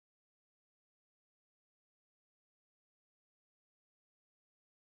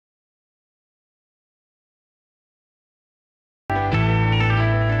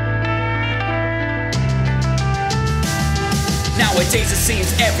These days it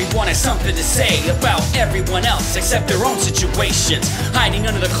seems everyone has something to say about everyone else except their own situations, hiding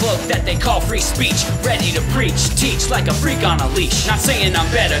under the cloak that they call free speech, ready to preach, teach like a freak on a leash. Not saying I'm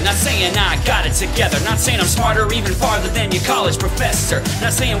better, not saying I got it together, not saying I'm smarter or even farther than your college professor,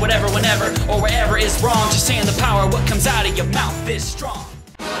 not saying whatever, whenever, or wherever is wrong, just saying the power of what comes out of your mouth is strong.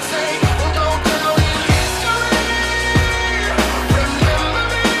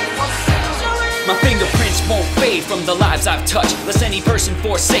 My fingerprints won't fade from the lives I've touched, lest any person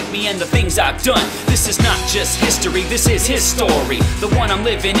forsake me and the things I've done. This is not just history, this is his story, the one I'm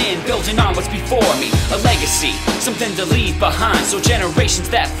living in, building on what's before me. A legacy, something to leave behind, so generations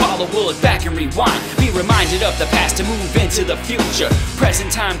that follow will look back and rewind, be reminded of the past to move into the future.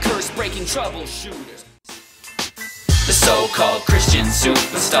 Present time curse-breaking troubleshooters, the so-called Christian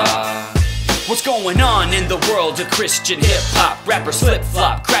superstar. What's going on in the world of Christian hip-hop? Rappers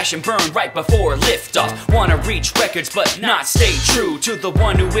flip-flop, crash and burn right before liftoff. Wanna reach records but not stay true to the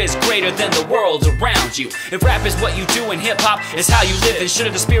one who is greater than the world around you. If rap is what you do and hip-hop is how you live, then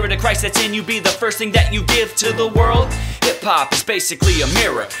shouldn't the spirit of Christ that's in you be the first thing that you give to the world? Hip-hop is basically a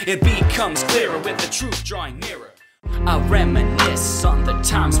mirror, it becomes clearer with the truth drawing nearer. I reminisce on the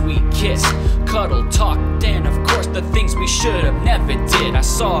times we kissed, cuddle, talked, and of course the things we should have never did. I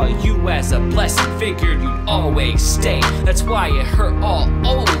saw you as a blessing, figured you'd always stay. That's why it hurt all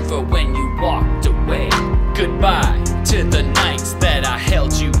over when you walked away. Goodbye to the nights that I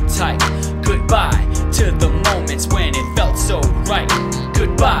held you tight. Goodbye to the moments when it felt so right.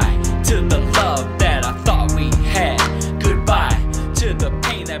 Goodbye to the love that I thought we had. Goodbye to the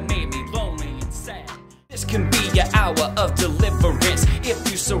pain that made me lonely and sad. This can be your hour of deliverance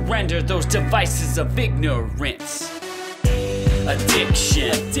if you surrender those devices of ignorance.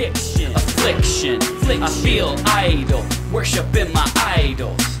 Addiction, affliction, I feel idle, worshiping my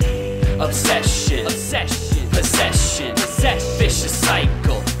idols. Obsession, possession, vicious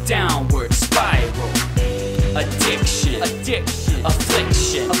cycle, downward spiral. Addiction,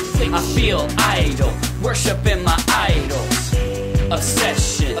 affliction, I feel idle, worshiping my idols.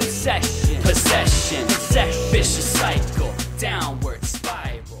 Obsession, possession, vicious cycle, downward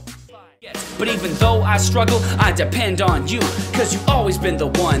spiral. But even though I struggle, I depend on you, cause you've always been the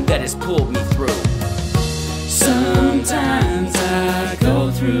one that has pulled me through. Sometimes I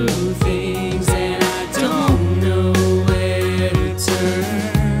go through things and I don't know where to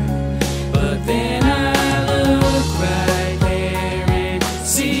turn, but then I look right there and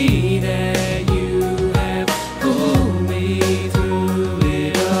see that you have pulled me through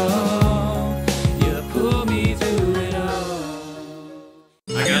it all. You pulled me through it all.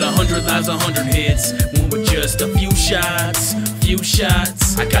 I got 100 lives, 100 hits, one with just a few shots.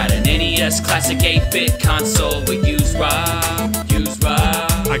 I got an NES classic 8-bit console with use rock.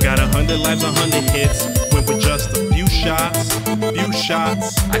 I got 100 lives, 100 hits, went with just a few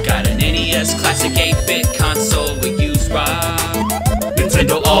shots. I got an NES classic 8-bit console with use rock.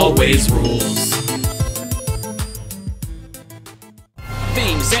 Nintendo always rules.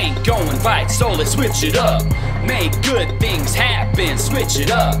 Things ain't going right, so let's switch it up. Make good things happen, switch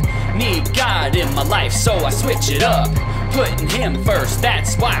it up. Need God in my life, so I switch it up. Putting him first,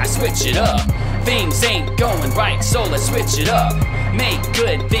 that's why I switch it up. Things ain't going right, so let's switch it up. Make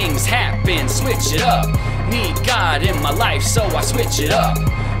good things happen, switch it up. Need God in my life, so I switch it up.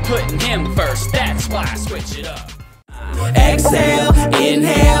 Putting him first, that's why I switch it up. Exhale,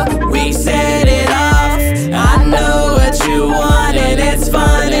 inhale, we set it off. I know what you want and it's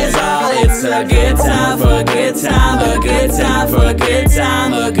fun as all. It's a good time for a good time, a good time for a good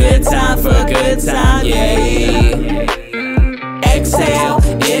time, a good time for a good time, yeah. Exhale,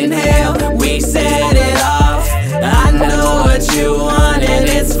 inhale, we set it off. I know what you want and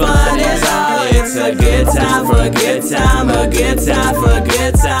it's fun as all. It's a good time for a good time, a good time for a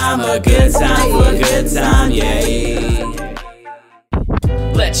good time, a good time for a good time, yeah.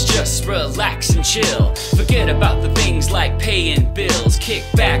 Let's just relax and chill. Forget about the things like paying bills. Kick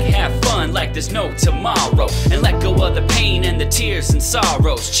back, have fun like there's no tomorrow, and let go of the pain and the tears and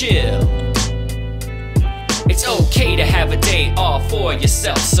sorrows. Chill. It's okay to have a day off for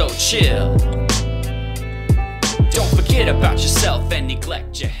yourself, so chill. Don't forget about yourself and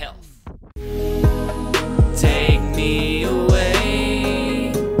neglect your health. Take me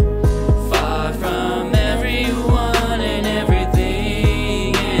away, far from everyone and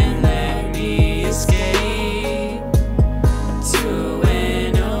everything, and let me escape to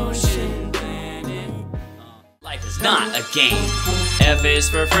an ocean planet. Life is not a game. F is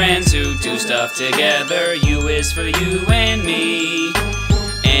for friends who do stuff together. U is for you and me.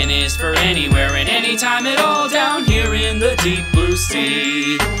 N is for anywhere and anytime at all down here in the deep blue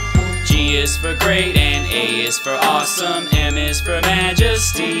sea. G G is for great and A is for awesome, M is for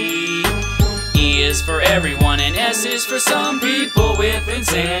majesty, E is for everyone and S is for some people with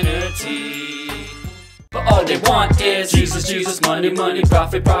insanity. But all they want is Jesus, Jesus, money, money,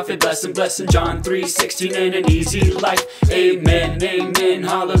 profit, profit, blessing, blessing, John 3:16 and an easy life. Amen, amen,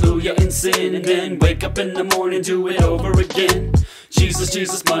 hallelujah, and sin, and then wake up in the morning, do it over again. Jesus,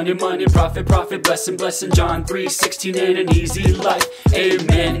 Jesus, money, money, profit, profit, blessing, blessing, John 3:16 and an easy life.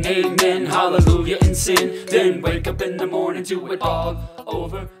 Amen, amen, hallelujah, and sin, then wake up in the morning, do it all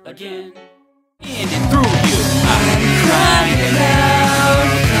over again. In and through you, I'm crying out,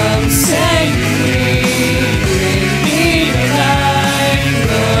 come save me, bring me to life,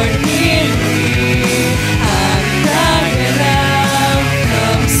 Lord, hear me. I'm crying out,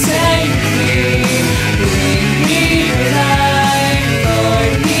 come save me, bring me to life,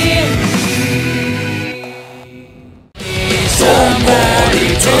 Lord, hear me. Somebody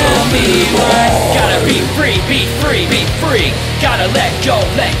tell me why. gotta be free, be free, be free. Gotta let go,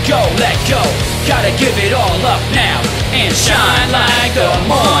 let go, let go. Gotta give it all up now and shine like the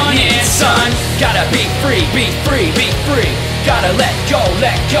morning sun. Gotta be free, be free, be free. Gotta let go,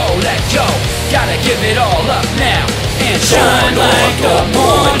 let go, let go. Gotta give it all up now and shine like the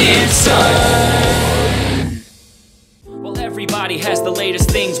morning sun. Well, everybody has the latest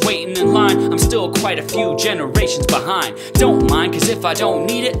things waiting in line. I'm still quite a few generations behind. Don't mind, cause if I don't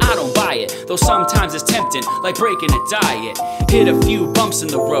need it, I don't buy it. Though sometimes it's tempting, like breaking a diet. Hit a few bumps in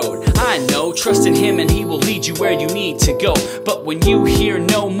the road, I know. Trust in him and he will lead you where you need to go. But when you hear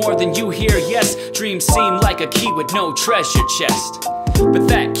no more than you hear yes, dreams seem like a key with no treasure chest. But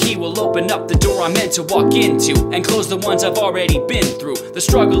that key will open up the door I'm meant to walk into and close the ones I've already been through. The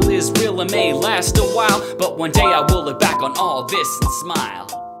struggle is real and may last a while, but one day I will look back on all this and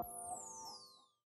smile.